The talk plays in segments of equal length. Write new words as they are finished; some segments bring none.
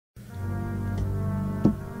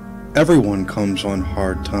Everyone comes on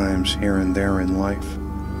hard times here and there in life.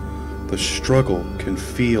 The struggle can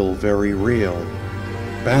feel very real.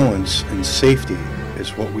 Balance and safety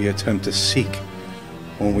is what we attempt to seek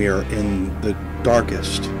when we are in the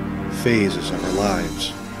darkest phases of our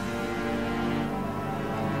lives.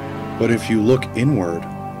 But if you look inward,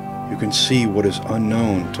 you can see what is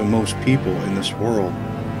unknown to most people in this world.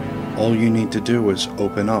 All you need to do is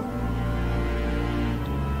open up.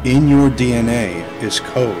 In your DNA is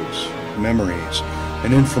codes, memories,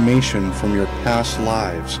 and information from your past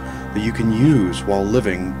lives that you can use while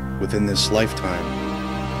living within this lifetime.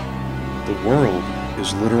 The world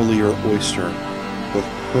is literally your oyster, with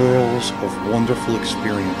pearls of wonderful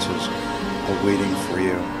experiences awaiting for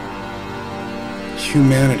you.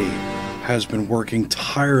 Humanity has been working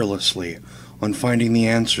tirelessly on finding the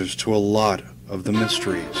answers to a lot of the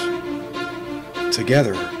mysteries.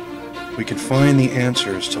 Together, we can find the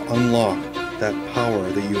answers to unlock that power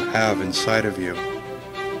that you have inside of you.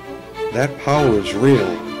 That power is real.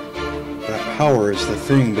 That power is the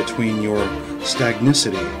thing between your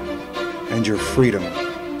stagnicity and your freedom.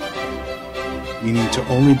 You need to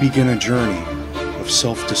only begin a journey of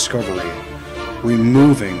self-discovery,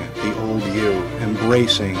 removing the old you,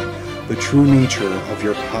 embracing the true nature of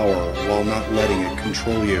your power while not letting it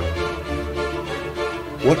control you.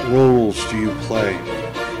 What roles do you play?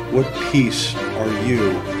 What piece are you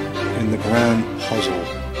in the grand puzzle?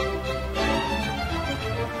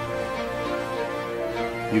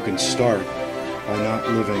 You can start by not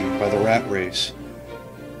living by the rat race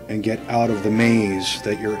and get out of the maze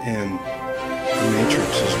that you're in. The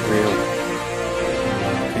matrix is real.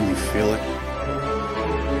 Can you feel it?